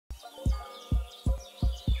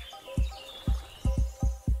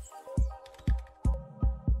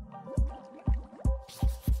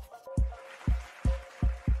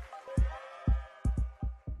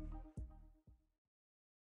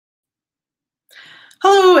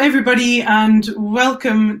Hello, everybody, and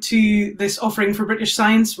welcome to this offering for British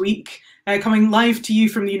Science Week, coming live to you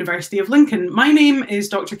from the University of Lincoln. My name is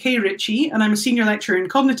Dr. Kay Ritchie, and I'm a senior lecturer in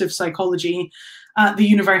cognitive psychology at the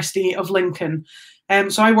University of Lincoln.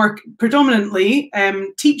 So I work predominantly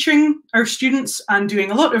teaching our students and doing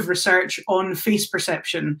a lot of research on face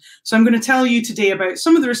perception. So I'm going to tell you today about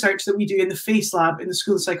some of the research that we do in the face lab in the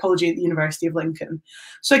School of Psychology at the University of Lincoln.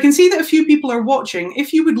 So I can see that a few people are watching.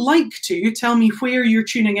 If you would like to tell me where you're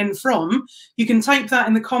tuning in from, you can type that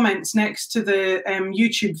in the comments next to the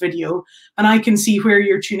YouTube video, and I can see where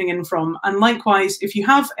you're tuning in from. And likewise, if you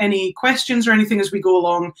have any questions or anything as we go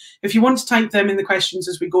along, if you want to type them in the questions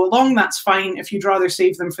as we go along, that's fine. If you'd rather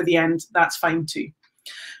save them for the end, that's fine too.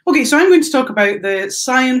 Okay, so I'm going to talk about the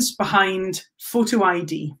science behind photo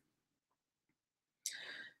ID.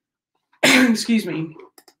 Excuse me.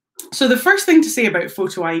 So the first thing to say about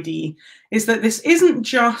photo ID is that this isn't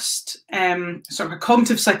just sort of a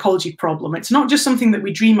cognitive psychology problem. It's not just something that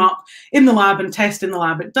we dream up in the lab and test in the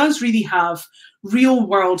lab. It does really have real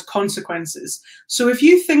world consequences. So if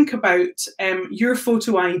you think about your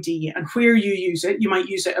photo ID and where you use it, you might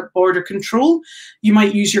use it at border control. You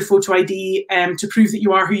might use your photo ID to prove that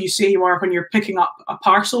you are who you say you are when you're picking up a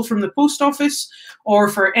parcel from the post office, or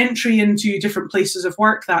for entry into different places of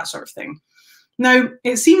work, that sort of thing. Now,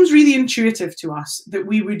 it seems really intuitive to us that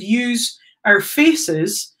we would use our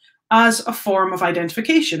faces as a form of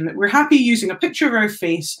identification, that we're happy using a picture of our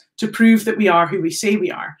face to prove that we are who we say we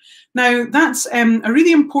are. Now, that's a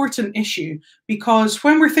really important issue, because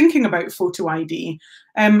when we're thinking about photo ID,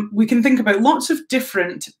 we can think about lots of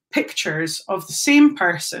different pictures of the same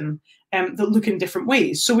person that look in different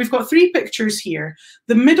ways. So we've got three pictures here.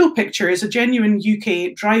 The middle picture is a genuine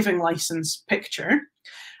UK driving license picture.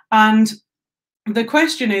 And the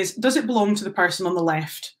question is, does it belong to the person on the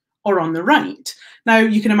left or on the right? Now,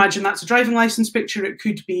 you can imagine that's a driving license picture. It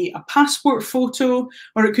could be a passport photo,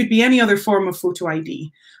 or it could be any other form of photo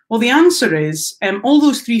ID. Well, the answer is all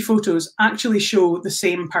those three photos actually show the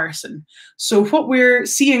same person. So what we're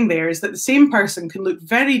seeing there is that the same person can look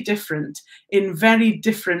very different in very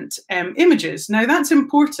different images. Now, that's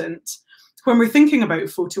important when we're thinking about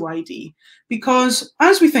photo ID, because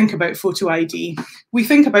as we think about photo ID, we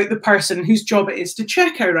think about the person whose job it is to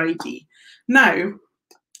check our ID. Now,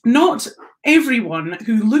 not everyone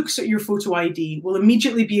who looks at your photo ID will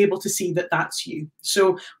immediately be able to see that that's you.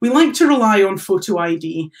 So we like to rely on photo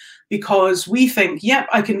ID because we think, yep,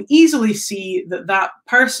 I can easily see that that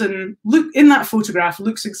person in that photograph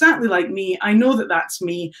looks exactly like me. I know that that's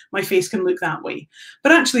me. My face can look that way.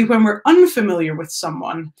 But actually, when we're unfamiliar with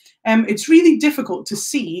someone, it's really difficult to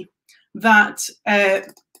see that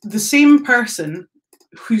the same person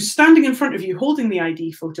who's standing in front of you holding the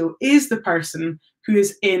ID photo is the person who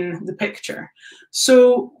is in the picture.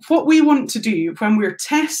 So what we want to do when we're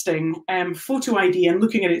testing photo ID and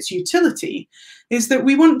looking at its utility is that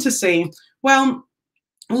we want to say, well,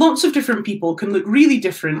 lots of different people can look really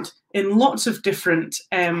different in lots of different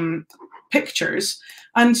pictures.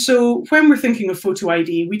 And so when we're thinking of photo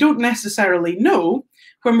ID, we don't necessarily know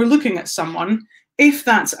when we're looking at someone if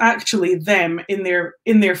that's actually them in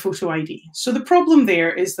their photo ID. So the problem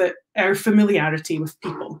there is that our familiarity with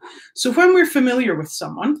people. So when we're familiar with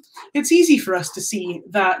someone, it's easy for us to see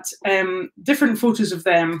that different photos of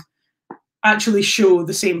them actually show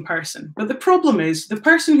the same person. But the problem is the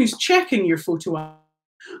person who's checking your photo ID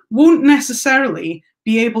won't necessarily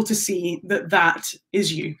be able to see that that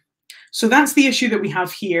is you. So that's the issue that we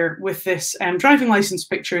have here with this driving license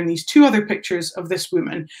picture and these two other pictures of this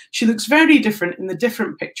woman. She looks very different in the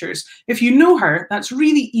different pictures. If you know her, that's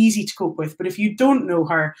really easy to cope with. But if you don't know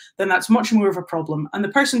her, then that's much more of a problem. And the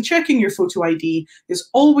person checking your photo ID is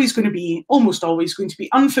always going to be, almost always going to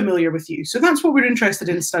be unfamiliar with you. So that's what we're interested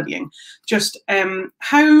in studying, just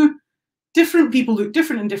how different people look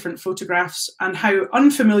different in different photographs, and how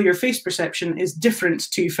unfamiliar face perception is different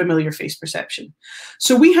to familiar face perception.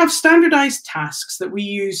 So we have standardized tasks that we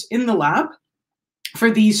use in the lab for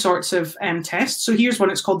these sorts of tests. So here's one,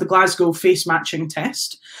 it's called the Glasgow face matching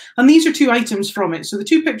test. And these are two items from it. So the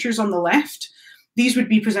two pictures on the left, these would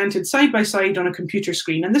be presented side by side on a computer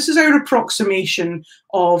screen. And this is our approximation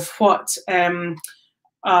of what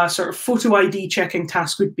sort of photo ID checking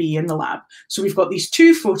task would be in the lab. So we've got these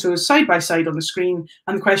two photos side by side on the screen,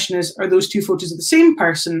 and the question is, are those two photos of the same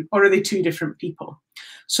person, or are they two different people?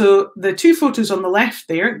 So the two photos on the left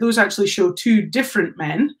there, those actually show two different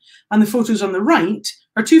men, and the photos on the right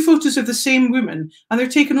are two photos of the same woman, and they're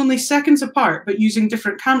taken only seconds apart, but using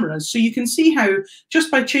different cameras. So you can see how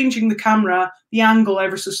just by changing the camera, the angle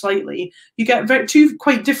ever so slightly, you get two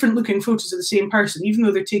quite different looking photos of the same person, even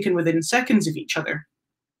though they're taken within seconds of each other.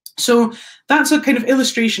 So that's a kind of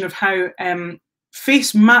illustration of how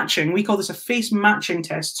face matching, we call this a face matching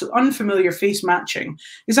test. So unfamiliar face matching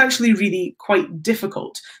is actually really quite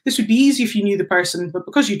difficult. This would be easy if you knew the person, but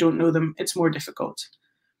because you don't know them, it's more difficult.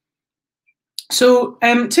 So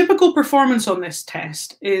typical performance on this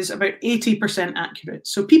test is about 80% accurate.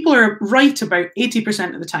 So people are right about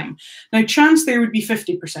 80% of the time. Now, chance there would be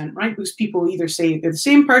 50%, right? Because people either say they're the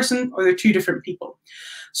same person or they're two different people.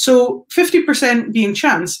 So 50% being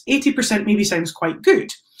chance, 80% maybe sounds quite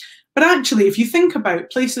good. But actually, if you think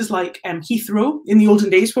about places like Heathrow in the olden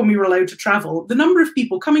days when we were allowed to travel, the number of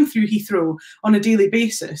people coming through Heathrow on a daily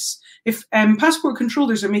basis, if passport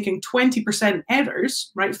controllers are making 20%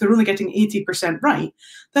 errors, right, if they're only getting 80% right,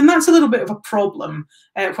 then that's a little bit of a problem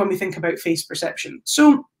when we think about face perception.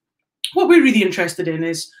 So what we're really interested in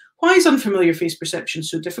is, why is unfamiliar face perception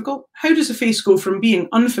so difficult? How does a face go from being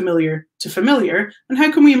unfamiliar to familiar? And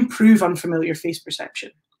how can we improve unfamiliar face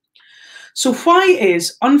perception? So why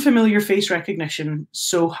is unfamiliar face recognition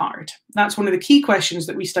so hard? That's one of the key questions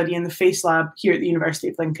that we study in the Face Lab here at the University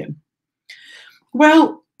of Lincoln.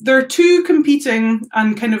 Well, there are two competing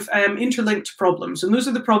and kind of interlinked problems, and those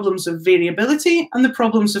are the problems of variability and the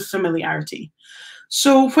problems of familiarity.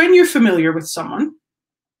 So when you're familiar with someone,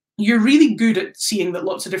 you're really good at seeing that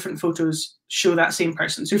lots of different photos show that same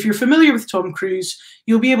person. So if you're familiar with Tom Cruise,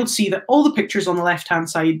 you'll be able to see that all the pictures on the left-hand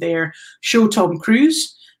side there show Tom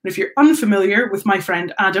Cruise. And if you're unfamiliar with my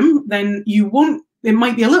friend Adam, then you won't, it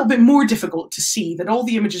might be a little bit more difficult to see that all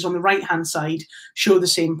the images on the right-hand side show the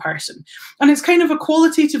same person. And it's kind of a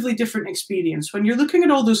qualitatively different experience. When you're looking at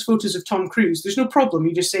all those photos of Tom Cruise, there's no problem.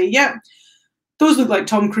 You just say, yeah, those look like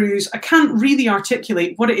Tom Cruise. I can't really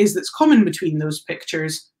articulate what it is that's common between those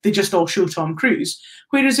pictures. They just all show Tom Cruise.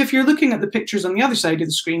 Whereas if you're looking at the pictures on the other side of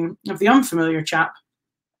the screen of the unfamiliar chap,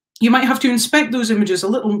 you might have to inspect those images a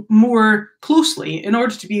little more closely in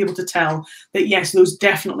order to be able to tell that, yes, those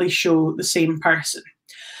definitely show the same person.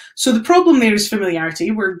 So the problem there is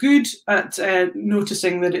familiarity. We're good at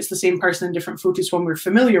noticing that it's the same person in different photos when we're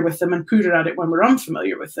familiar with them, and poorer at it when we're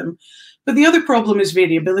unfamiliar with them. But the other problem is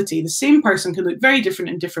variability. The same person can look very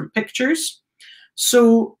different in different pictures.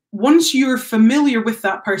 So once you're familiar with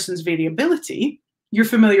that person's variability, you're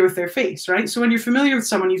familiar with their face, right? So when you're familiar with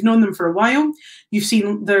someone, you've known them for a while, you've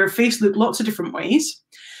seen their face look lots of different ways.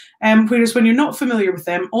 Whereas when you're not familiar with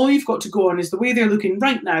them, all you've got to go on is the way they're looking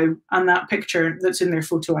right now and that picture that's in their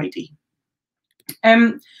photo ID.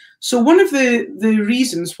 So one of the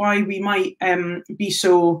reasons why we might be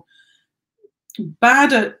so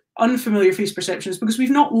bad at unfamiliar face perception is because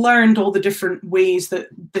we've not learned all the different ways that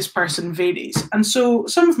this person varies. And so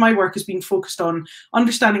some of my work has been focused on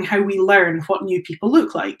understanding how we learn what new people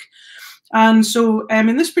look like. And so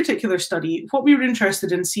in this particular study, what we were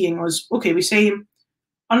interested in seeing was, okay, we say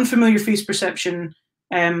unfamiliar face perception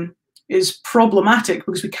is problematic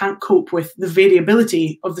because we can't cope with the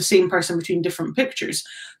variability of the same person between different pictures.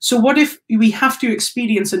 So what if we have to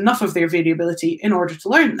experience enough of their variability in order to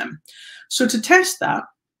learn them? So to test that,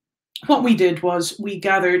 what we did was we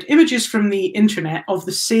gathered images from the internet of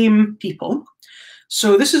the same people.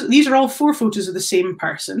 So these are all 4 photos of the same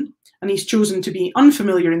person, and he's chosen to be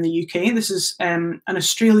unfamiliar in the UK. This is an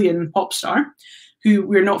Australian pop star who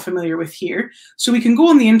we're not familiar with here. So we can go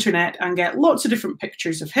on the internet and get lots of different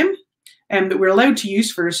pictures of him that we're allowed to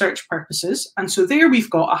use for research purposes. And so there we've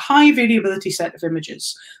got a high variability set of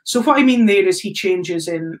images. So what I mean there is he changes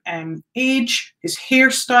in age, his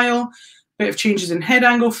hairstyle, bit of changes in head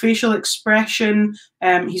angle, facial expression.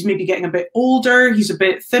 He's maybe getting a bit older. He's a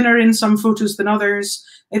bit thinner in some photos than others.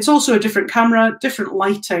 It's also a different camera, different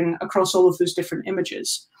lighting across all of those different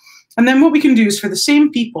images. And then what we can do is for the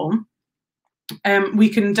same people, we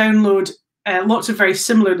can download lots of very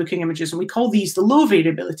similar looking images, and we call these the low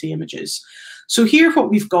variability images. So here what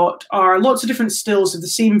we've got are lots of different stills of the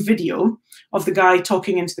same video of the guy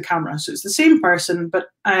talking into the camera. So it's the same person, but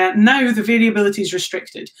now the variability is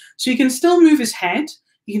restricted. So he can still move his head,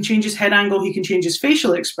 he can change his head angle, he can change his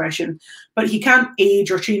facial expression, but he can't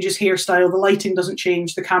age or change his hairstyle, the lighting doesn't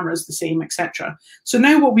change, the camera is the same, etc. So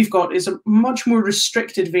now what we've got is a much more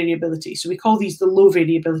restricted variability. So we call these the low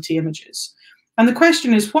variability images. And the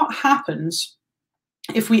question is, what happens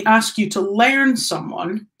if we ask you to learn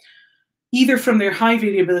someone either from their high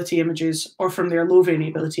variability images or from their low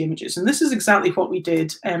variability images? And this is exactly what we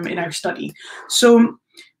did in our study. So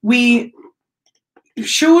we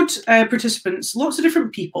showed participants lots of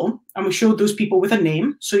different people, and we showed those people with a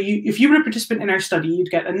name. So if you were a participant in our study, you'd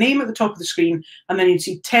get a name at the top of the screen, and then you'd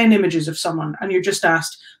see 10 images of someone, and you're just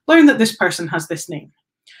asked, learn that this person has this name.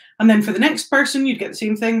 And then for the next person, you'd get the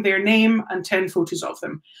same thing, their name and 10 photos of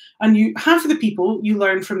them. And half of the people you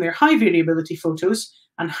learn from their high variability photos,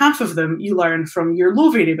 and half of them you learn from your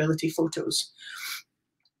low variability photos.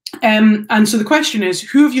 And so the question is,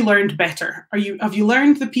 who have you learned better? Have you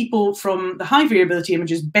learned the people from the high variability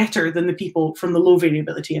images better than the people from the low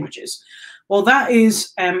variability images? Well, that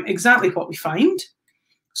is exactly what we find.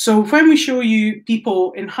 So when we show you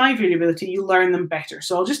people in high variability, you learn them better.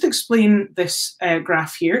 So I'll just explain this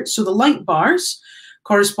graph here. So the light bars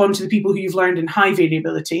correspond to the people who you've learned in high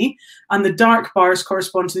variability, and the dark bars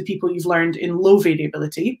correspond to the people you've learned in low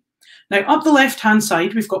variability. Now, up the left-hand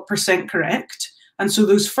side, we've got percent correct. And so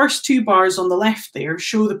those first two bars on the left there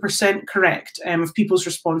show the percent correct of people's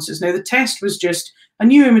responses. Now, the test was just a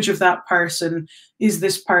new image of that person. Is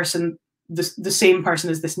this person the same person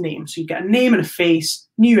as this name? So you get a name and a face,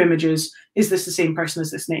 new images. Is this the same person as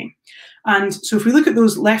this name? And so if we look at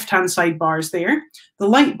those left-hand side bars there, the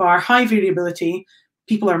light bar, high variability,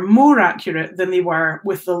 people are more accurate than they were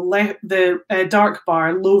with the dark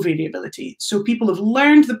bar, low variability. So people have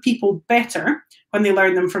learned the people better when they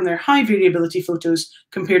learn them from their high variability photos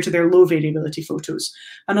compared to their low variability photos.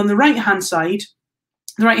 And on the right-hand side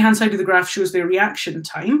of the graph shows their reaction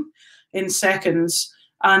time in seconds,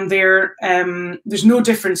 and there's no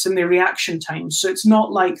difference in their reaction time. So it's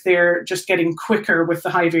not like they're just getting quicker with the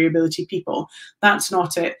high variability people. That's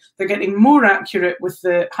not it. They're getting more accurate with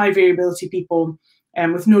the high variability people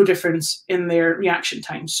with no difference in their reaction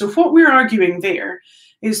time. So what we're arguing there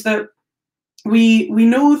is that we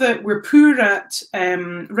know that we're poor at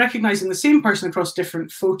recognizing the same person across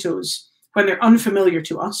different photos when they're unfamiliar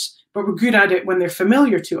to us, but we're good at it when they're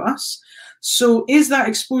familiar to us. So is that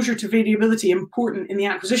exposure to variability important in the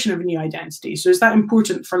acquisition of a new identity? So is that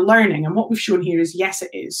important for learning? And what we've shown here is yes, it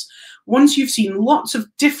is. Once you've seen lots of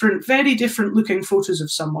different, very different looking photos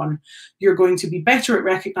of someone, you're going to be better at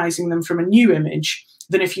recognizing them from a new image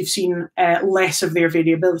than if you've seen less of their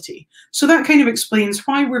variability. So that kind of explains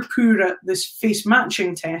why we're poor at this face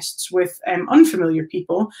matching tests with unfamiliar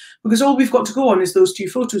people, because all we've got to go on is those two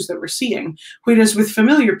photos that we're seeing. Whereas with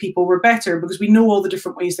familiar people, we're better because we know all the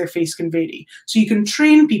different ways their face can vary. So you can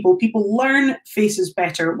train people. People learn faces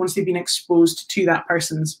better once they've been exposed to that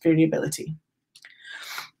person's variability.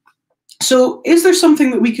 So is there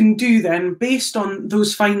something that we can do then based on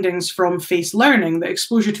those findings from face learning that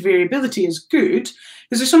exposure to variability is good?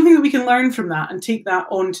 Is there something that we can learn from that and take that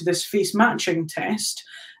on to this face matching test?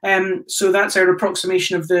 So that's our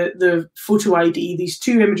approximation of the photo ID, these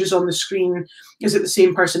two images on the screen. Is it the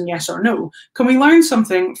same person, yes or no? Can we learn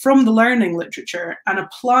something from the learning literature and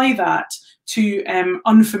apply that to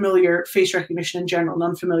unfamiliar face recognition in general and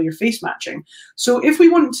unfamiliar face matching? So if we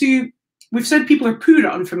want to, we've said people are poor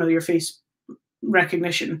at unfamiliar face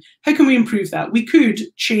recognition. How can we improve that? We could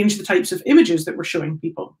change the types of images that we're showing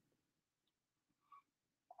people.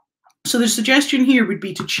 So the suggestion here would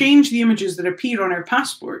be to change the images that appear on our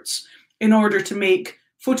passports in order to make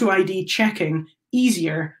photo ID checking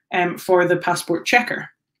easier for the passport checker.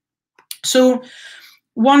 So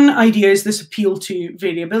one idea is this appeal to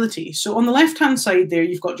variability. So on the left-hand side there,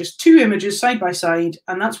 you've got just two images side by side,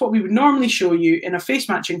 and that's what we would normally show you in a face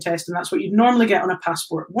matching test, and that's what you'd normally get on a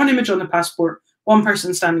passport. One image on the passport, one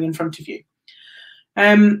person standing in front of you.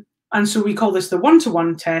 And so we call this the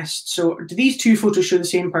one-to-one test. So do these two photos show the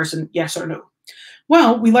same person, yes or no?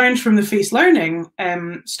 Well, we learned from the face learning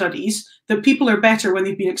studies that people are better when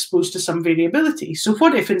they've been exposed to some variability. So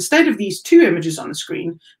what if instead of these two images on the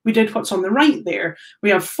screen, we did what's on the right there? We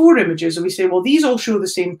have four images and we say, well, these all show the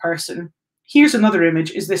same person. Here's another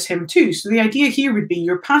image, is this him too? So the idea here would be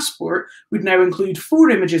your passport would now include four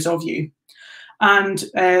images of you. And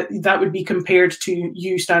that would be compared to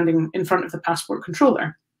you standing in front of the passport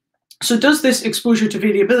controller. So does this exposure to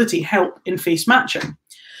variability help in face matching?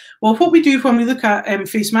 Well, what we do when we look at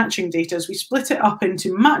face matching data is we split it up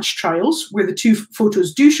into match trials, where the two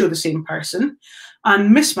photos do show the same person,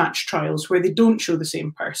 and mismatch trials, where they don't show the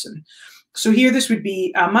same person. So here this would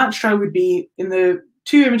be, a match trial would be in the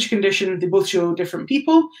two image condition, they both show different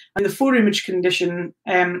people, and the four image condition,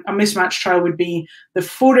 a mismatch trial would be the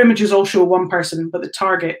four images all show one person, but the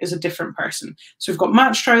target is a different person. So we've got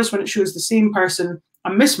match trials when it shows the same person,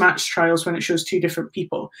 and mismatch trials when it shows two different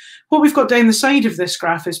people. What we've got down the side of this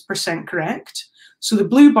graph is percent correct. So the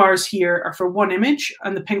blue bars here are for one image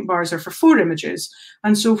and the pink bars are for four images.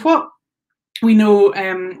 And so what we know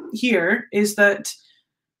here is that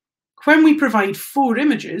when we provide four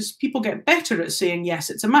images, people get better at saying, yes,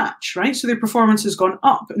 it's a match, right? So their performance has gone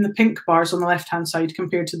up in the pink bars on the left-hand side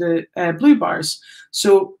compared to the blue bars.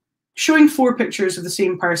 So showing four pictures of the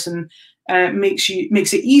same person makes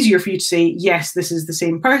it easier for you to say, yes, this is the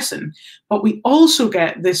same person. But we also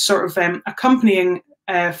get this sort of accompanying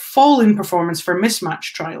fall in performance for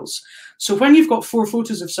mismatch trials. So when you've got four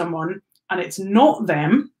photos of someone and it's not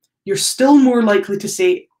them, you're still more likely to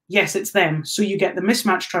say, yes, it's them. So you get the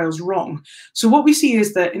mismatch trials wrong. So what we see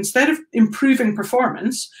is that instead of improving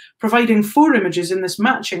performance, providing 4 images in this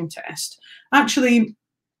matching test actually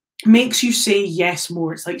makes you say yes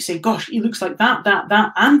more. It's like, say, gosh, he looks like that,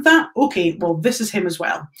 and that. Okay, well, this is him as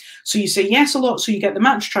well. So you say yes a lot, so you get the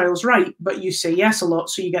match trials right, but you say yes a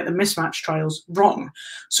lot, so you get the mismatch trials wrong.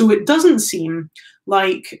 So it doesn't seem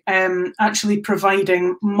like actually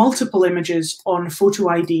providing multiple images on photo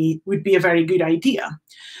ID would be a very good idea.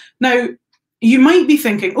 Now, you might be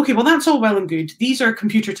thinking, okay, well, that's all well and good. These are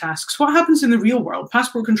computer tasks. What happens in the real world?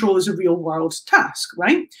 Passport control is a real world task,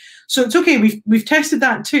 right? So it's okay, we've tested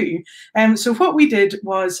that too. So what we did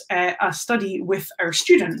was a study with our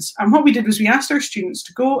students. And what we did was we asked our students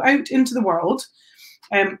to go out into the world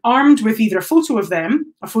armed with either a photo of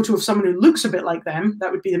them, a photo of someone who looks a bit like them,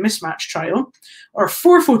 that would be the mismatch trial, or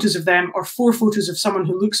 4 photos of them, or 4 photos of someone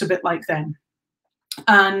who looks a bit like them.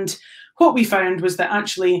 And what we found was that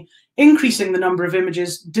actually increasing the number of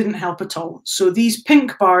images didn't help at all. So these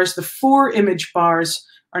pink bars, the 4 image bars,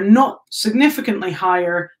 are not significantly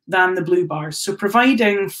higher than the blue bars. So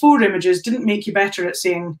providing 4 images didn't make you better at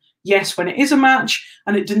saying yes when it is a match,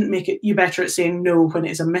 and it didn't make you better at saying no when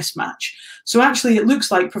it is a mismatch. So actually it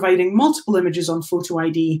looks like providing multiple images on photo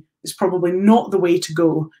ID is probably not the way to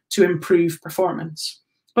go to improve performance.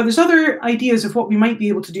 But there's other ideas of what we might be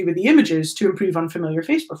able to do with the images to improve unfamiliar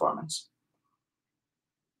face performance.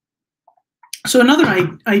 So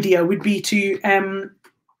another idea would be to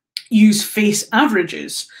use face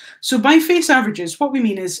averages. So by face averages, what we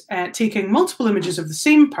mean is taking multiple images of the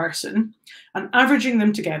same person and averaging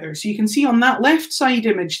them together. So you can see on that left side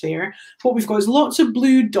image there, what we've got is lots of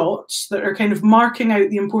blue dots that are kind of marking out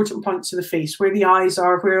the important points of the face, where the eyes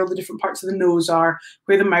are, where all the different parts of the nose are,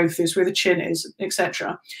 where the mouth is, where the chin is,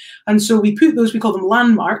 etc. And so we put those, we call them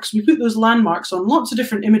landmarks, we put those landmarks on lots of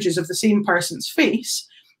different images of the same person's face,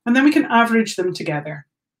 and then we can average them together.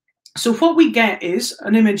 So what we get is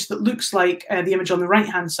an image that looks like the image on the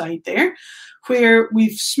right-hand side there, where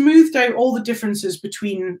we've smoothed out all the differences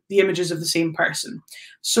between the images of the same person.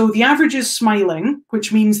 So the average is smiling,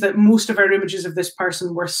 which means that most of our images of this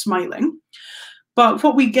person were smiling. But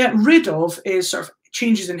what we get rid of is sort of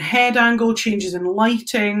changes in head angle, changes in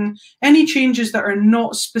lighting, any changes that are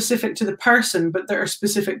not specific to the person, but that are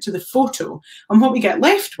specific to the photo. And what we get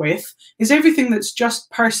left with is everything that's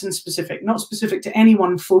just person specific, not specific to any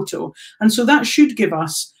one photo. And so that should give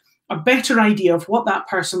us a better idea of what that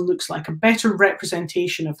person looks like, a better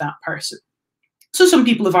representation of that person. So some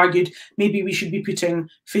people have argued maybe we should be putting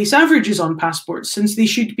face averages on passports, since they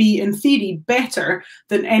should be, in theory, better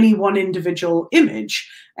than any one individual image.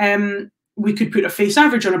 We could put a face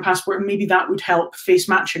average on a passport, and maybe that would help face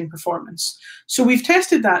matching performance. So we've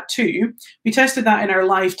tested that too. We tested that in our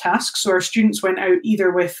live tasks. So our students went out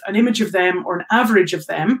either with an image of them or an average of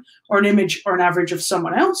them, or an image or an average of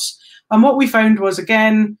someone else. And what we found was,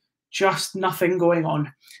 again, just nothing going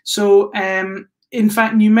on. So in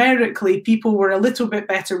fact, numerically, people were a little bit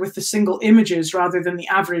better with the single images rather than the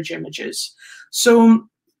average images. So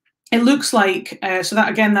it looks like, so that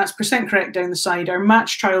again, that's percent correct down the side. Our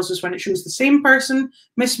match trials is when it shows the same person,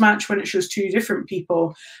 mismatch when it shows 2 different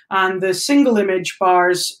people. And the single image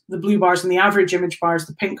bars, the blue bars, and the average image bars,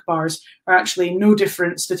 the pink bars, are actually no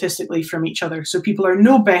different statistically from each other. So people are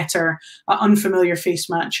no better at unfamiliar face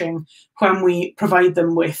matching when we provide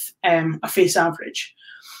them with a face average.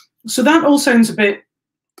 So that all sounds a bit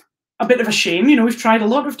of a shame. You know, we've tried a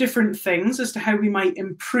lot of different things as to how we might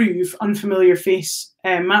improve unfamiliar face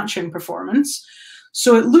matching performance.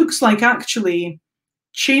 So it looks like actually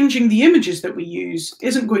changing the images that we use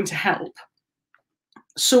isn't going to help.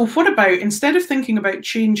 So what about, instead of thinking about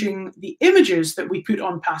changing the images that we put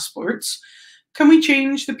on passports, can we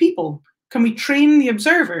change the people? Can we train the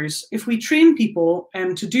observers? If we train people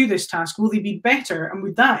to do this task, will they be better? And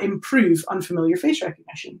would that improve unfamiliar face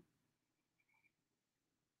recognition?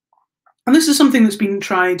 And this is something that's been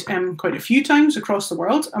tried quite a few times across the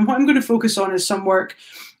world. And what I'm going to focus on is some work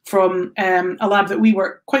from a lab that we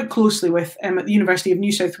work quite closely with at the University of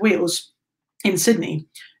New South Wales in Sydney,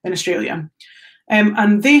 in Australia.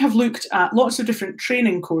 And they have looked at lots of different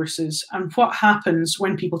training courses and what happens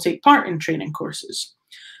when people take part in training courses.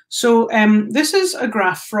 So this is a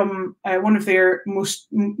graph from one of their most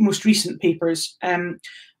recent papers, and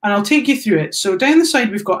I'll take you through it. So down the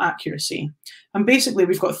side, we've got accuracy. And basically,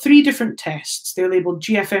 we've got 3 different tests. They're labeled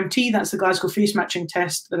GFMT, that's the Glasgow Face Matching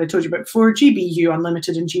Test that I told you about before, GBU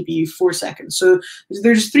Unlimited, and GBU 4 seconds. So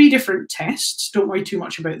there's 3 different tests. Don't worry too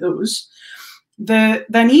much about those.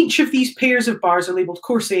 Then each of these pairs of bars are labeled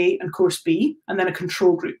Course A and Course B, and then a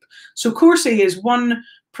control group. So Course A is 1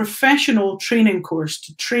 professional training course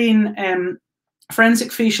to train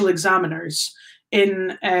forensic facial examiners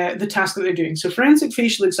in the task that they're doing. So forensic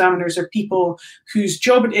facial examiners are people whose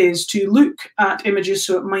job it is to look at images.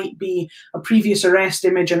 So it might be a previous arrest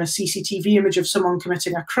image and a CCTV image of someone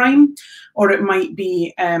committing a crime, or it might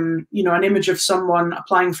be you know, an image of someone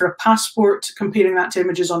applying for a passport, comparing that to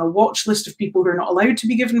images on a watch list of people who are not allowed to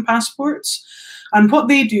be given passports. And what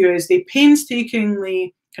they do is they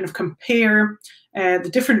painstakingly kind of compare the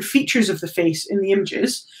different features of the face in the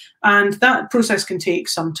images, and that process can take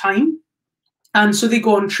some time. And so they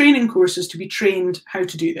go on training courses to be trained how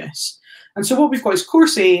to do this. And so what we've got is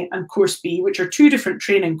course A and course B, which are two different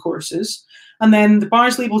training courses. And then the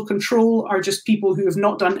bars labeled control are just people who have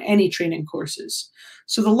not done any training courses.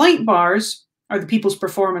 So the light bars are the people's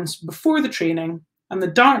performance before the training, and the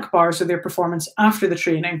dark bars are their performance after the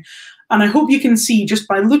training. And I hope you can see just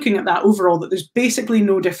by looking at that overall that there's basically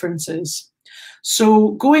no differences.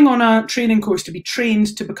 So going on a training course to be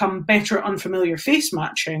trained to become better at unfamiliar face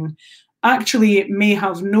matching actually may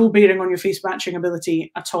have no bearing on your face matching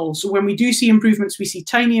ability at all. So when we do see improvements, we see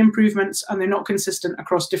tiny improvements, and they're not consistent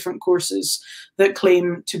across different courses that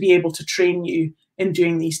claim to be able to train you in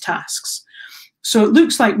doing these tasks. So it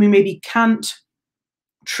looks like we maybe can't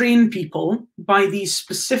train people by these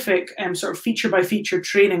specific sort of feature by feature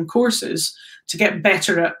training courses to get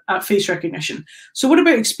better at face recognition. So what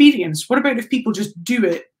about experience? What about if people just do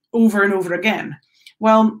it over and over again?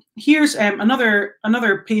 Well, here's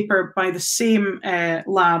another paper by the same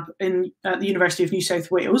lab at the University of New South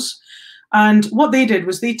Wales. And what they did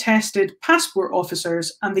was they tested passport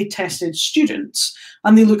officers and they tested students.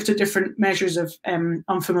 And they looked at different measures of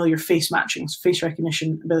unfamiliar face matching, face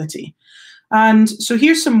recognition ability. And so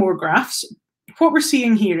here's some more graphs. What we're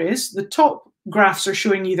seeing here is the top graphs are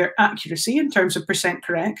showing you their accuracy in terms of %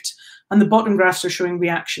 correct, and the bottom graphs are showing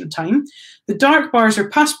reaction time. The dark bars are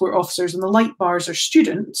passport officers and the light bars are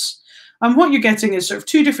students. And what you're getting is sort of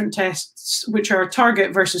two different tests, which are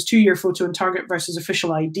target versus 2-year photo and target versus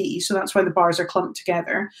official ID. So that's why the bars are clumped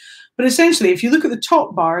together. But essentially, if you look at the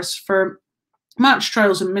top bars for match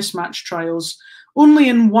trials and mismatch trials, only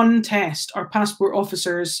in one test are passport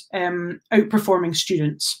officers outperforming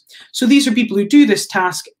students. So these are people who do this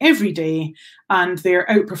task every day, and they're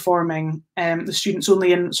outperforming the students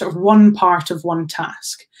only in sort of one part of one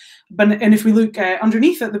task. And if we look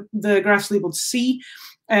underneath at the graphs labeled C,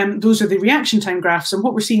 those are the reaction time graphs. And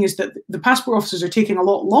what we're seeing is that the passport officers are taking a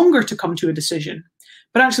lot longer to come to a decision.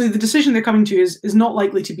 But actually, the decision they're coming to is not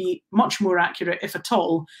likely to be much more accurate, if at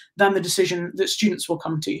all, than the decision that students will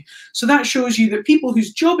come to. So that shows you that people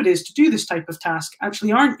whose job it is to do this type of task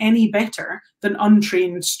actually aren't any better than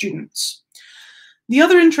untrained students. The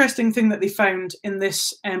other interesting thing that they found in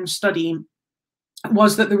this study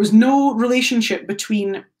was that there was no relationship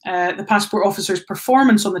between the passport officer's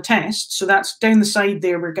performance on the test. So that's down the side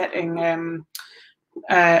there, we're getting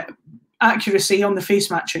accuracy on the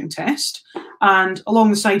face matching test. And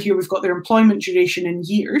along the side here, we've got their employment duration in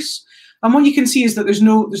years. And what you can see is that there's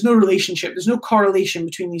no relationship, there's no correlation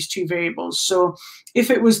between these two variables. So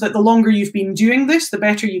if it was that the longer you've been doing this, the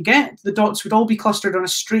better you get, the dots would all be clustered on a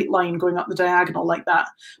straight line going up the diagonal like that.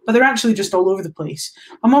 But they're actually just all over the place.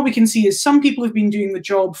 And what we can see is some people have been doing the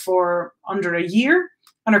job for under a year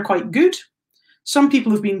and are quite good. Some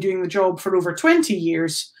people have been doing the job for over 20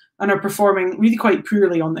 years and are performing really quite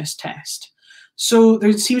poorly on this test. So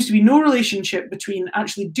there seems to be no relationship between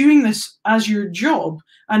actually doing this as your job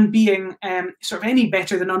and being sort of any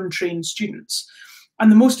better than untrained students.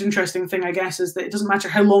 And the most interesting thing, I guess, is that it doesn't matter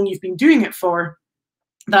how long you've been doing it for,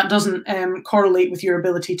 that doesn't correlate with your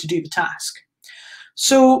ability to do the task.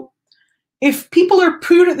 So if people are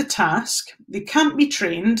poor at the task, they can't be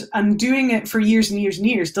trained, and doing it for years and years and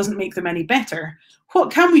years doesn't make them any better, what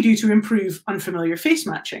can we do to improve unfamiliar face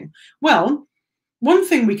matching? Well, one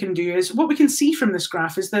thing we can do is, what we can see from this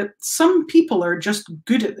graph is that some people are just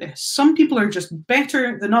good at this. Some people are just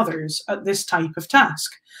better than others at this type of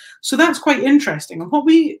task. So that's quite interesting. And what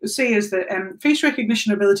we say is that face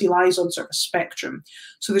recognition ability lies on sort of a spectrum.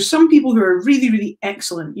 So there's some people who are really, really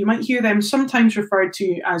excellent. You might hear them sometimes referred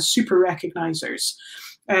to as super recognizers.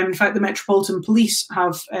 In fact, the Metropolitan Police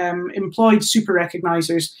have employed super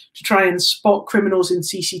recognisers to try and spot criminals in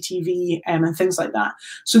CCTV and things like that.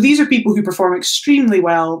 So these are people who perform extremely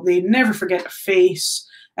well. They never forget a face.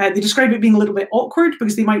 They describe it being a little bit awkward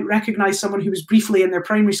because they might recognise someone who was briefly in their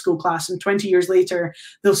primary school class, and 20 years later,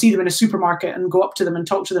 they'll see them in a supermarket and go up to them and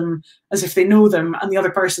talk to them as if they know them. And the other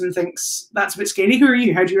person thinks, that's a bit scary. Who are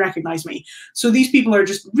you? How do you recognise me? So these people are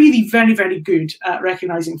just really very, very good at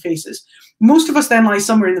recognising faces. Most of us then lie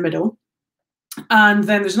somewhere in the middle. And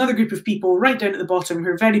then there's another group of people right down at the bottom who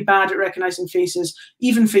are very bad at recognizing faces,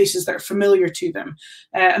 even faces that are familiar to them.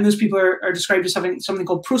 And those people are described as having something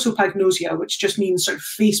called prosopagnosia, which just means sort of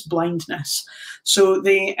face blindness. So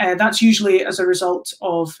that's usually as a result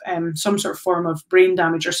of some sort of form of brain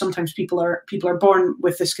damage, or sometimes people are born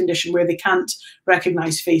with this condition where they can't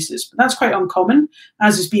recognize faces. But that's quite uncommon,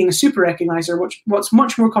 as is being a super recognizer. What's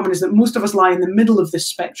much more common is that most of us lie in the middle of this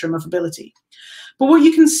spectrum of ability. But what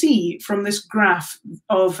you can see from this graph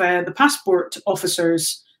of the passport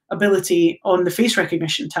officer's ability on the face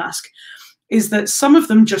recognition task is that some of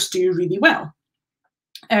them just do really well,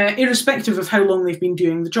 irrespective of how long they've been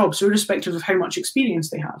doing the job, so irrespective of how much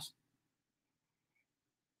experience they have.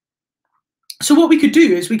 So what we could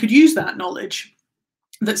do is we could use that knowledge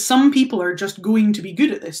that some people are just going to be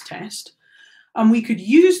good at this test, and we could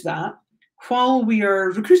use that while we are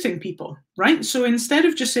recruiting people, right? So instead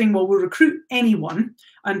of just saying, well, we'll recruit anyone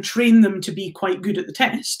and train them to be quite good at the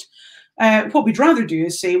test, what we'd rather do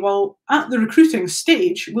is say, well, at the recruiting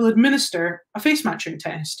stage, we'll administer a face matching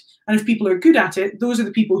test. And if people are good at it, those are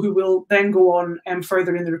the people who will then go on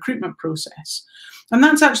further in the recruitment process. And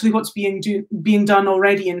that's actually what's being done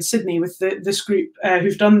already in Sydney with this group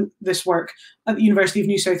who've done this work at the University of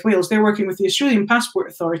New South Wales. They're working with the Australian Passport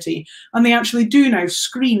Authority, and they actually do now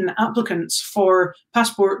screen applicants for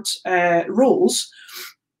passport roles,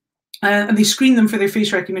 and they screen them for their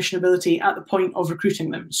face recognition ability at the point of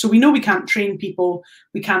recruiting them. So we know we can't train people,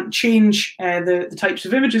 we can't change the types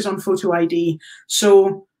of images on photo ID.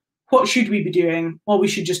 So what should we be doing? Well, we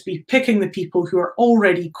should just be picking the people who are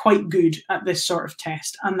already quite good at this sort of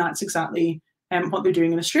test. And that's exactly what they're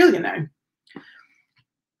doing in Australia now.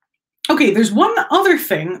 Okay, there's one other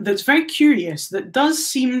thing that's very curious that does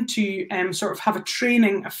seem to sort of have a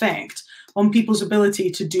training effect on people's ability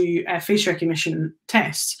to do face recognition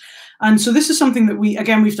tests. And so this is something that we've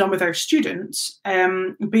done with our students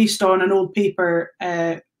based on an old paper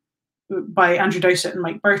by Andrew Dowsett and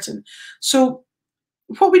Mike Burton. So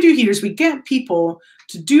what we do here is we get people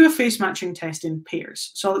to do a face matching test in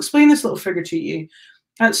pairs. So I'll explain this little figure to you.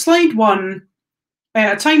 At slide one,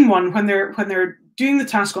 time one, when they're doing the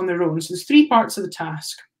task on their own, so there's 4 parts of the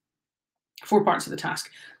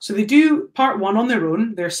task. So they do part one on their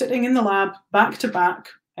own. They're sitting in the lab back to back,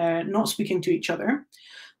 not speaking to each other.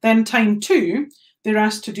 Then time two, they're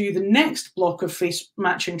asked to do the next block of face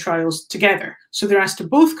matching trials together. So they're asked to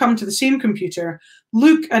both come to the same computer,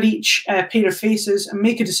 look at each pair of faces and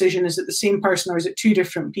make a decision, is it the same person or is it 2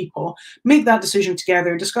 different people? Make that decision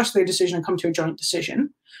together, discuss their decision and come to a joint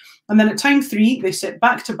decision. And then at time 3, they sit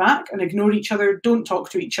back to back and ignore each other, don't talk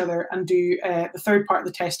to each other, and do the third part of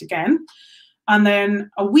the test again. And then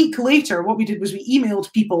a week later, what we did was we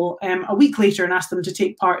emailed people a week later and asked them to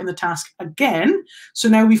take part in the task again. So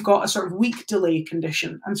now we've got a sort of week delay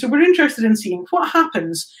condition. And so we're interested in seeing what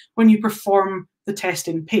happens when you perform the test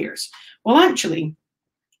in pairs. Well, actually,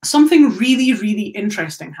 something really, really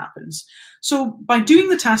interesting happens. So by doing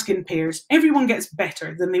the task in pairs, everyone gets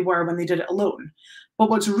better than they were when they did it alone. But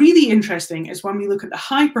what's really interesting is when we look at the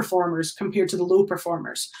high performers compared to the low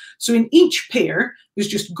performers. So in each pair, there's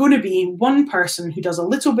just going to be one person who does a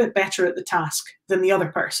little bit better at the task than the other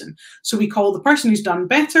person. So we call the person who's done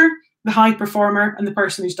better the high performer, and the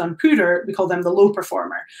person who's done poorer, we call them the low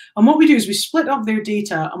performer. And what we do is we split up their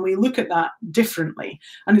data and we look at that differently.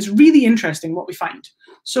 And it's really interesting what we find.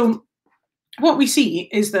 So what we see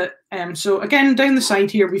is that, so again, down the side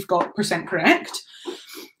here, we've got % correct.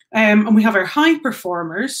 And we have our high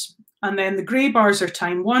performers, and then the grey bars are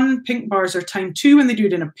time 1, pink bars are time 2 when they do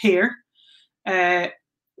it in a pair.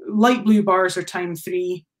 Light blue bars are time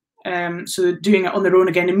 3, so doing it on their own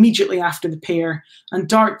again immediately after the pair. And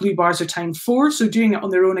dark blue bars are time 4, so doing it on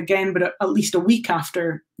their own again, but at least a week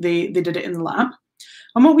after they did it in the lab.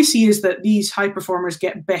 And what we see is that these high performers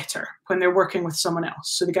get better when they're working with someone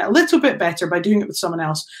else. So they get a little bit better by doing it with someone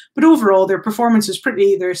else. But overall, their performance is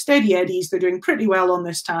they're steady eddies. They're doing pretty well on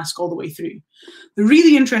this task all the way through. The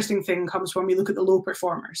really interesting thing comes when we look at the low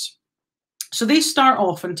performers. So they start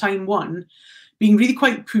off in time 1 being really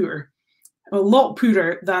quite poor, a lot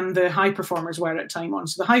poorer than the high performers were at time 1.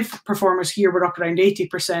 So the high performers here were up around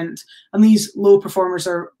 80%, and these low performers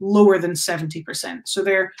are lower than 70%. So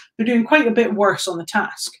they're doing quite a bit worse on the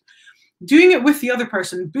task. Doing it with the other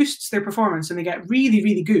person boosts their performance and they get really,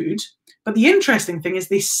 really good. But the interesting thing is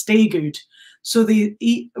they stay good. So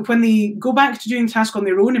when they go back to doing the task on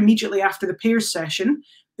their own immediately after the pairs session,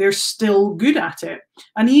 they're still good at it.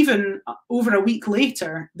 And even over a week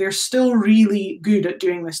later, they're still really good at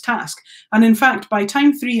doing this task. And in fact, by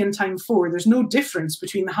time 3 and time 4, there's no difference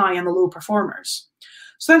between the high and the low performers.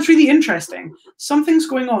 So that's really interesting. Something's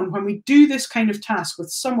going on when we do this kind of task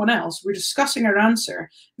with someone else. We're discussing our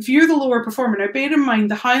answer. If you're the lower performer, now bear in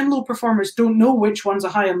mind the high and low performers don't know which one's a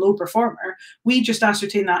high and low performer. We just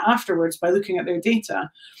ascertain that afterwards by looking at their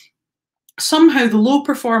data. Somehow the low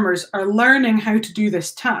performers are learning how to do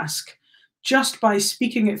this task just by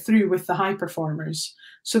speaking it through with the high performers.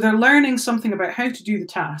 So they're learning something about how to do the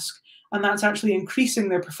task, and that's actually increasing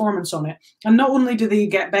their performance on it. And not only do they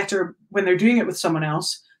get better when they're doing it with someone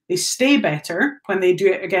else, they stay better when they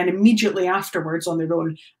do it again immediately afterwards on their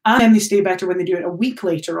own, and then they stay better when they do it a week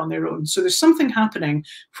later on their own. So there's something happening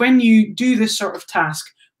when you do this sort of task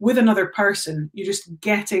with another person. You're just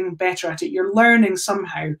getting better at it. You're learning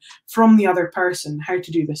somehow from the other person how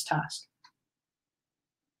to do this task.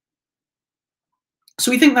 So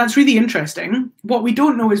we think that's really interesting. What we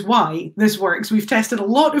don't know is why this works. We've tested a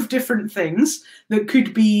lot of different things that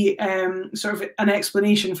could be sort of an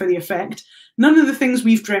explanation for the effect. None of the things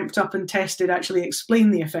we've dreamt up and tested actually explain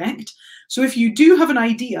the effect. So if you do have an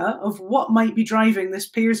idea of what might be driving this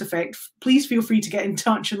pairs effect, please feel free to get in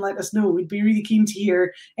touch and let us know. We'd be really keen to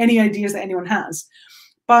hear any ideas that anyone has.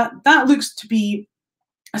 But that looks to be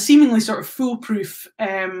a seemingly sort of foolproof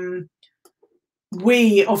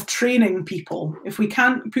way of training people. If we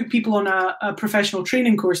can't put people on a professional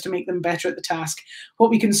training course to make them better at the task, what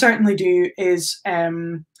we can certainly do is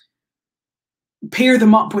pair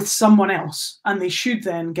them up with someone else, and they should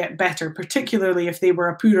then get better, particularly if they were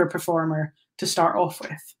a poorer performer to start off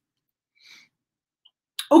with.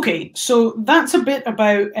 Okay, so that's a bit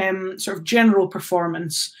about sort of general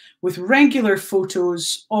performance with regular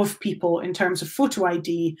photos of people in terms of photo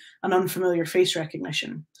ID and unfamiliar face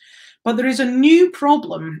recognition. But there is a new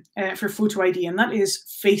problem for photo ID, and that is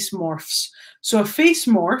face morphs. So a face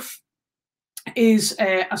morph is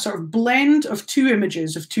a sort of blend of two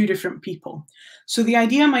images of two different people. So the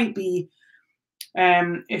idea might be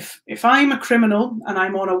if I'm a criminal and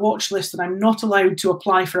I'm on a watch list and I'm not allowed to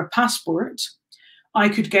apply for a passport, I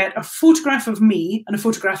could get a photograph of me and a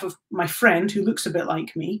photograph of my friend who looks a bit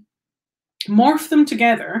like me, morph them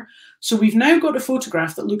together. So we've now got a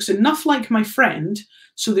photograph that looks enough like my friend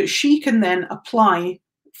so that she can then apply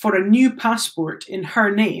for a new passport in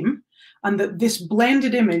her name, and that this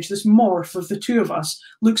blended image, this morph of the two of us,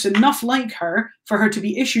 looks enough like her for her to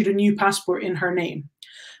be issued a new passport in her name.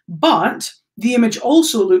 But the image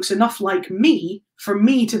also looks enough like me for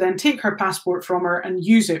me to then take her passport from her and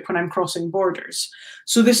use it when I'm crossing borders.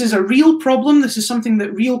 So this is a real problem. This is something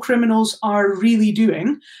that real criminals are really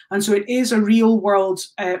doing. And so it is a real world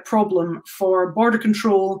problem for border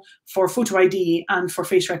control, for photo ID, and for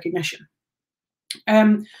face recognition.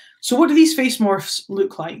 So what do these face morphs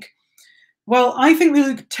look like? Well, I think they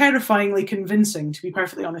look terrifyingly convincing, to be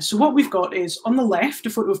perfectly honest. So what we've got is, on the left,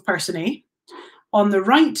 a photo of person A, on the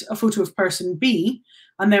right, a photo of person B,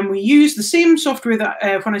 and then we use the same software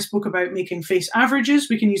that when I spoke about making face averages,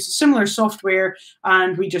 we can use a similar software,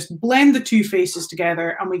 and we just blend the two faces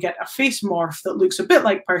together, and we get a face morph that looks a bit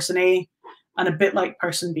like person A and a bit like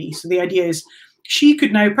person B. So the idea is,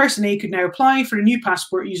 person A could now apply for a new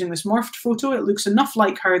passport using this morphed photo. It looks enough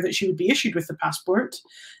like her that she would be issued with the passport.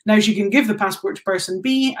 Now she can give the passport to person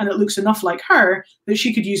B, and it looks enough like her that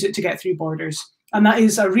she could use it to get through borders. And that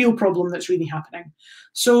is a real problem that's really happening.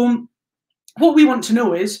 So what we want to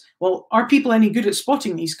know is, well, are people any good at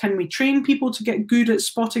spotting these? Can we train people to get good at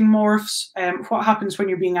spotting morphs? What happens when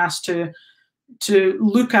you're being asked to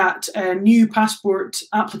look at new passport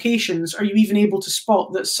applications? Are you even able to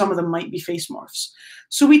spot that some of them might be face morphs?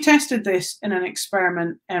 So we tested this in an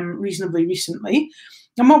experiment reasonably recently.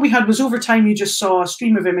 And what we had was, over time, you just saw a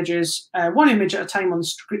stream of images, one image at a time on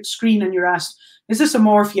the screen, and you're asked, is this a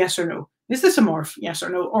morph, yes or no? Is this a morph, yes or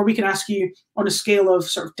no? Or we can ask you on a scale of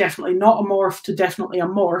sort of definitely not a morph to definitely a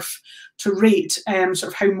morph to rate sort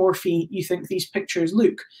of how morphy you think these pictures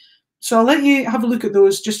look. So I'll let you have a look at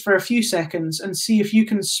those just for a few seconds and see if you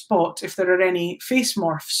can spot if there are any face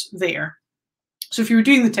morphs there. So if you were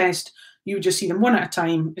doing the test, you would just see them one at a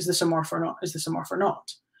time. Is this a morph or not? Is this a morph or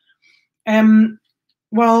not?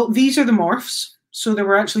 Well, these are the morphs. So there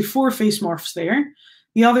were actually 4 face morphs there.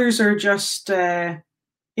 The others are just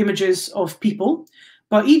images of people.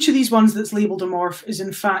 But each of these ones that's labeled a morph is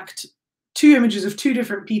in fact 2 images of 2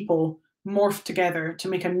 different people morphed together to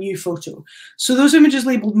make a new photo. So those images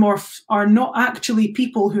labeled morph are not actually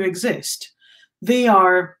people who exist. They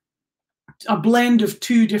are a blend of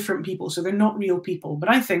 2 different people, so they're not real people. But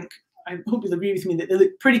I hope you'll agree with me that they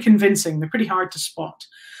look pretty convincing. They're pretty hard to spot.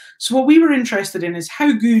 So what we were interested in is,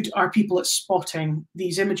 how good are people at spotting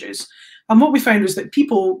these images? And what we found was that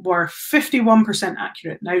people were 51%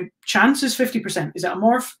 accurate. Now, chance is 50%. Is it a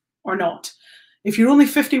morph or not? If you're only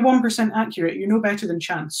 51% accurate, you're no better than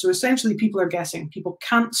chance. So essentially, people are guessing. People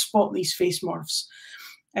can't spot these face morphs.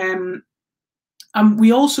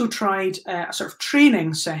 We also tried a sort of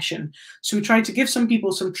training session. So we tried to give some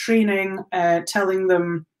people some training,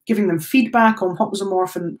 giving them feedback on what was a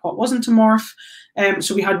morph and what wasn't a morph.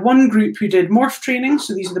 So we had one group who did morph training,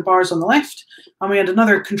 so these are the bars on the left, and we had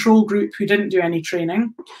another control group who didn't do any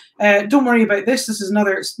training. Don't worry about this. This is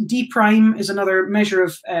another, D prime is another measure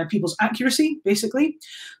of people's accuracy, basically.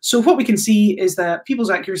 So what we can see is that people's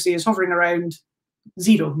accuracy is hovering around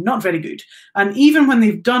 0, not very good. And even when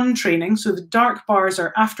they've done training, so the dark bars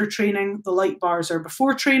are after training, the light bars are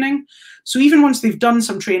before training. So even once they've done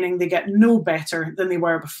some training, they get no better than they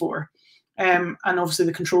were before. And obviously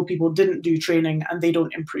the control people didn't do training and they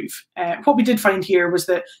don't improve. What we did find here was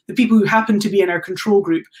that the people who happened to be in our control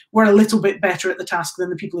group were a little bit better at the task than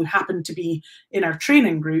the people who happened to be in our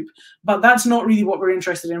training group, but that's not really what we're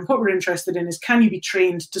interested in. What we're interested in is, can you be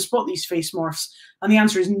trained to spot these face morphs? And the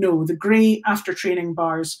answer is no. The grey after training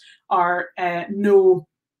bars are no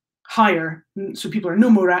higher, so people are no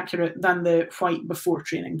more accurate than the white before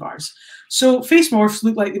training bars. So face morphs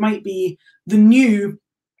look like they might be the new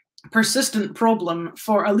persistent problem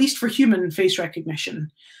for, at least for human face recognition.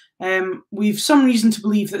 We've some reason to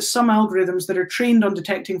believe that some algorithms that are trained on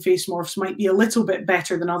detecting face morphs might be a little bit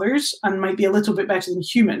better than others and might be a little bit better than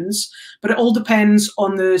humans, but it all depends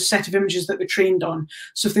on the set of images that they're trained on.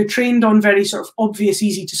 So if they're trained on very sort of obvious,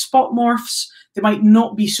 easy to spot morphs, they might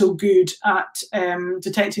not be so good at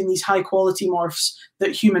detecting these high quality morphs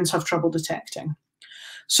that humans have trouble detecting.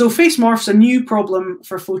 So face morphs, a new problem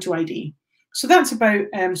for photo ID. So that's about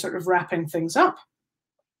sort of wrapping things up.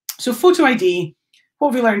 So photo ID, what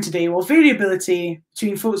have we learned today? Well, variability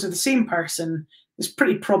between photos of the same person is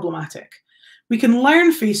pretty problematic. We can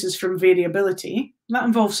learn faces from variability. That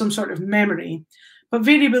involves some sort of memory, but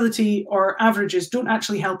variability or averages don't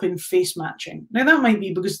actually help in face matching. Now that might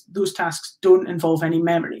be because those tasks don't involve any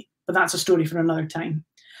memory, but that's a story for another time.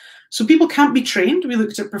 So people can't be trained. We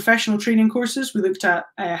looked at professional training courses. We looked at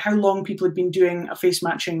how long people had been doing a face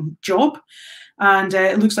matching job. And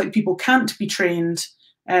it looks like people can't be trained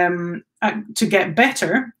to get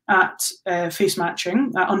better at face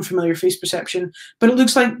matching, at unfamiliar face perception. But it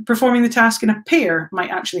looks like performing the task in a pair might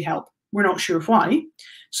actually help. We're not sure why.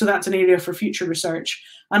 So that's an area for future research.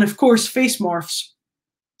 And of course, face morphs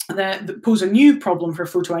that pose a new problem for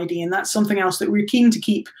photo ID. And that's something else that we're keen to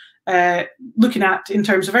keep looking at in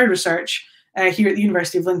terms of our research here at the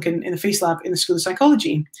University of Lincoln in the Face Lab in the School of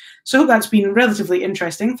Psychology. So I hope that's been relatively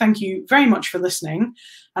interesting. Thank you very much for listening.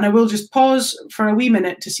 And I will just pause for a wee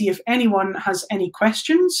minute to see if anyone has any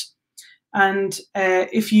questions. And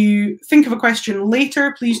if you think of a question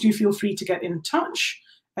later, please do feel free to get in touch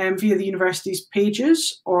via the university's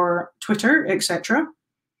pages or Twitter, etc.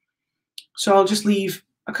 So I'll just leave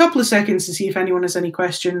a couple of seconds to see if anyone has any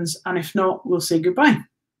questions. And if not, we'll say goodbye.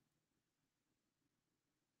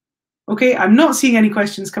 Okay, I'm not seeing any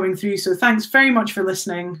questions coming through, so thanks very much for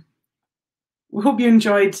listening. We hope you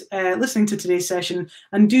enjoyed listening to today's session,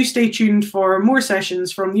 and do stay tuned for more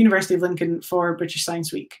sessions from the University of Lincoln for British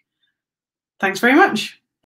Science Week. Thanks very much.